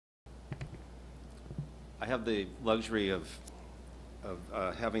I have the luxury of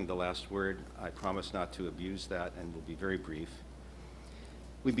having the last word. I promise not to abuse that and will be very brief.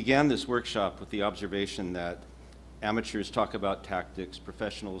 We began this workshop with the observation that amateurs talk about tactics,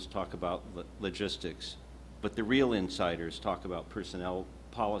 professionals talk about logistics, but the real insiders talk about personnel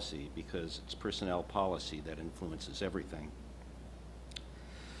policy, because it's personnel policy that influences everything.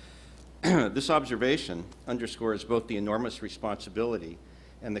 This observation underscores both the enormous responsibility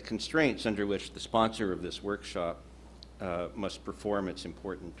and the constraints under which the sponsor of this workshop must perform its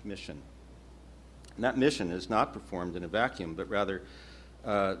important mission. And that mission is not performed in a vacuum, but rather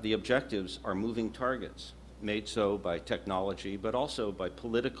the objectives are moving targets, made so by technology, but also by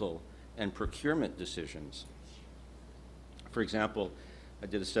political and procurement decisions. For example, I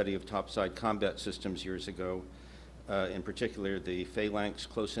did a study of topside combat systems years ago, in particular the Phalanx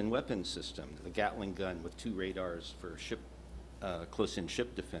close-in weapons system, the Gatling gun with 2 radars for close-in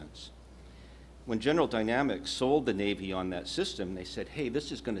ship defense. When General Dynamics sold the Navy on that system, they said, hey,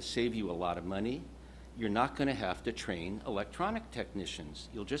 this is going to save you a lot of money. You're not going to have to train electronic technicians.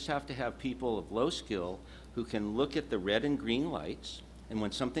 You'll just have to have people of low skill who can look at the red and green lights, and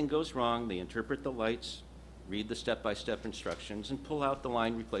when something goes wrong, they interpret the lights, read the step-by-step instructions, and pull out the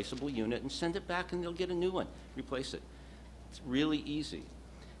line replaceable unit and send it back, and they'll get a new one, replace it. It's really easy.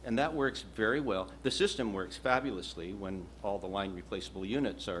 And that works very well. The system works fabulously when all the line replaceable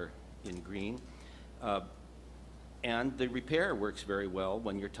units are in green. And the repair works very well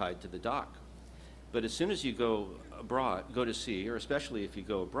when you're tied to the dock. But as soon as you go to sea, or especially if you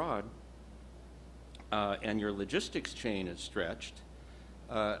go abroad, and your logistics chain is stretched,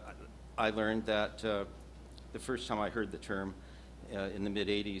 I learned that the first time I heard the term in the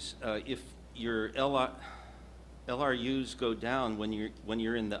mid-'80s, if your LRUs go down when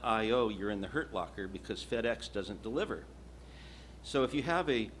you're in the IO, you're in the hurt locker because FedEx doesn't deliver. So if you have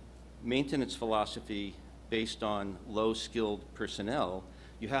a maintenance philosophy based on low-skilled personnel,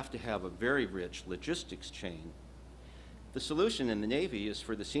 you have to have a very rich logistics chain. The solution in the Navy is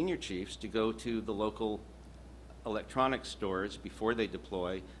for the senior chiefs to go to the local electronics stores before they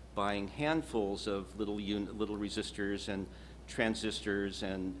deploy, buying handfuls of little resistors and transistors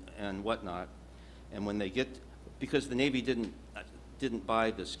and whatnot. And when they get, because the Navy didn't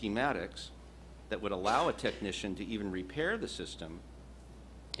buy the schematics that would allow a technician to even repair the system,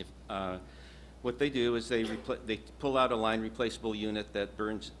 what they do is they pull out a line replaceable unit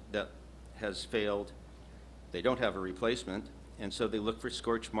that has failed. They don't have a replacement, and so they look for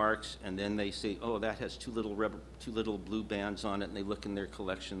scorch marks, and then they say, oh, that has two little blue bands on it, and they look in their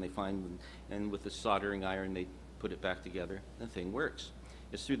collection, they find them, and with a soldering iron they put it back together. The thing works.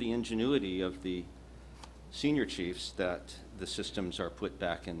 It's through the ingenuity of the senior chiefs that the systems are put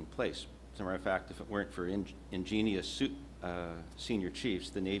back in place. As a matter of fact, if it weren't for ingenious senior chiefs,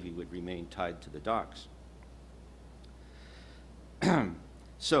 the Navy would remain tied to the docks.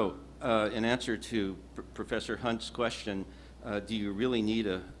 So, in answer to Professor Hunt's question, do you really need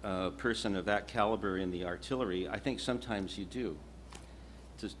a person of that caliber in the artillery? I think sometimes you do,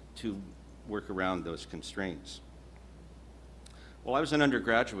 to work around those constraints. While I was an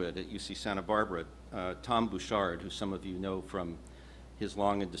undergraduate at UC Santa Barbara, Tom Bouchard, who some of you know from his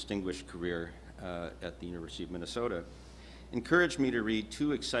long and distinguished career at the University of Minnesota, encouraged me to read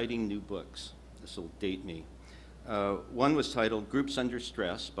 2 exciting new books. This will date me. One was titled Groups Under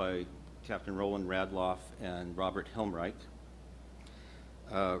Stress by Captain Roland Radloff and Robert Helmreich.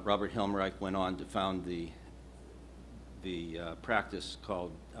 Robert Helmreich went on to found the practice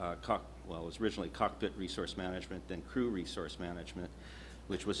called, it was originally Cockpit Resource Management, then Crew Resource Management,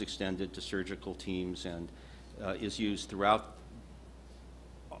 which was extended to surgical teams and is used throughout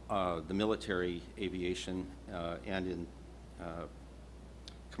the military aviation and in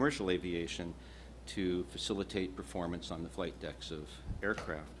commercial aviation to facilitate performance on the flight decks of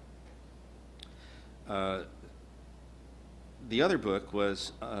aircraft. The other book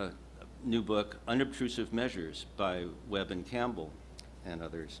was a new book, Unobtrusive Measures by Webb and Campbell and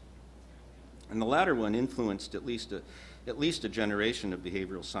others. And the latter one influenced at least a generation of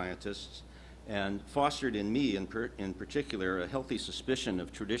behavioral scientists and fostered in me in particular a healthy suspicion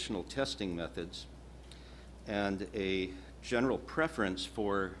of traditional testing methods and a general preference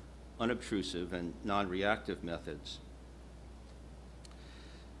for unobtrusive and non-reactive methods.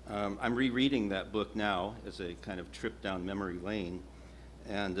 I'm rereading that book now as a kind of trip down memory lane,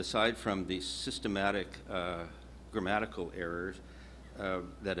 and aside from the systematic grammatical errors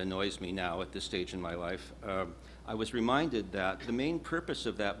that annoys me now at this stage in my life, I was reminded that the main purpose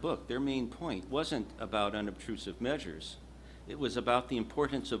of that book, their main point, wasn't about unobtrusive measures. It was about the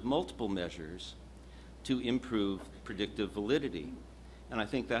importance of multiple measures to improve predictive validity. And I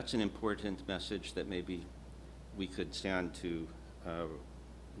think that's an important message that maybe we could stand to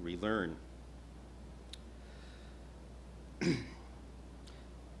relearn.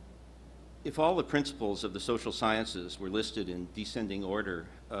 If all the principles of the social sciences were listed in descending order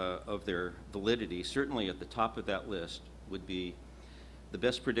of their validity, certainly at the top of that list would be the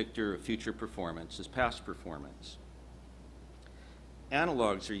best predictor of future performance is past performance.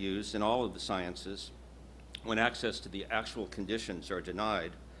 Analogs are used in all of the sciences when access to the actual conditions are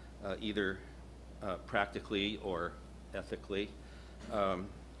denied, either practically or ethically.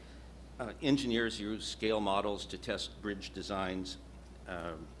 Engineers use scale models to test bridge designs.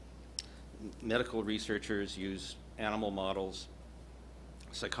 Medical researchers use animal models.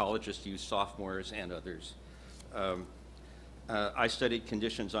 Psychologists use sophomores and others. I studied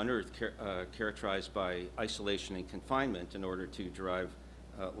conditions on Earth characterized by isolation and confinement in order to derive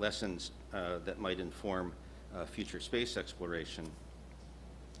lessons that might inform future space exploration.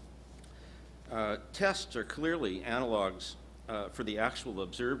 Tests are clearly analogs for the actual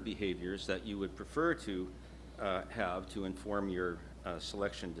observed behaviors that you would prefer to have to inform your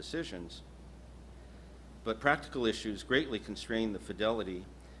selection decisions. But practical issues greatly constrain the fidelity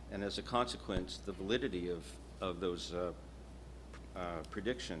and, as a consequence, the validity of those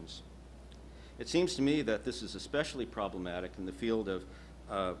predictions. It seems to me that this is especially problematic in the field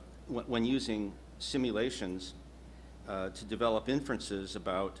of when using simulations to develop inferences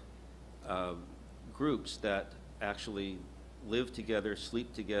about groups that actually live together,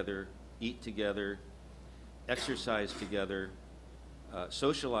 sleep together, eat together, exercise together,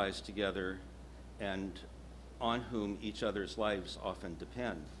 socialize together, and on whom each other's lives often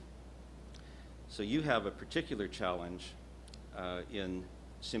depend. So you have a particular challenge in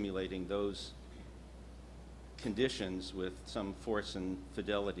simulating those conditions with some force and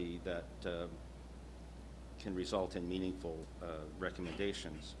fidelity that can result in meaningful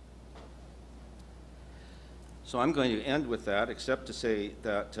recommendations. So I'm going to end with that, except to say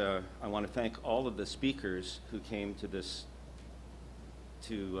that I want to thank all of the speakers who came to this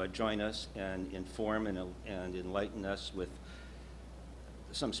to join us and inform and enlighten us with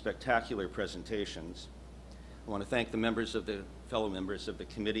some spectacular presentations. I want to thank the fellow members of the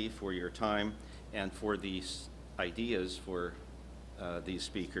committee for your time and for these ideas for these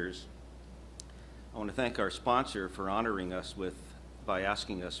speakers. I want to thank our sponsor for honoring us by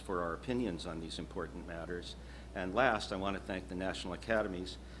asking us for our opinions on these important matters. And last, I want to thank the National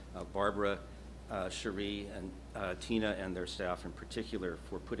Academies, Barbara, Cherie, and Tina and their staff in particular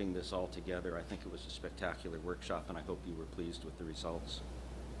for putting this all together. I think it was a spectacular workshop, and I hope you were pleased with the results.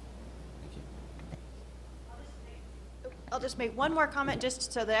 Thank you. I'll just make one more comment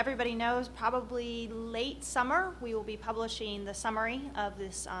just so that everybody knows. Probably late summer, we will be publishing the summary of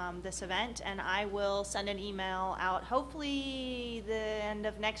this, this event, and I will send an email out hopefully the end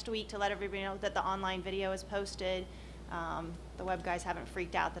of next week to let everybody know that the online video is posted. The web guys haven't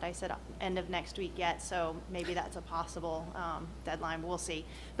freaked out that I said end of next week yet, so maybe that's a possible deadline. We'll see.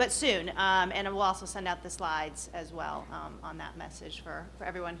 But soon. And we'll also send out the slides as well on that message for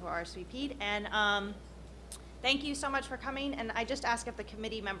everyone who RSVP'd. And thank you so much for coming. And I just ask if the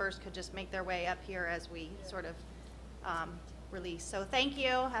committee members could just make their way up here as we sort of release. So thank you.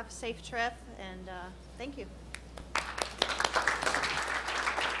 Have a safe trip. And thank you.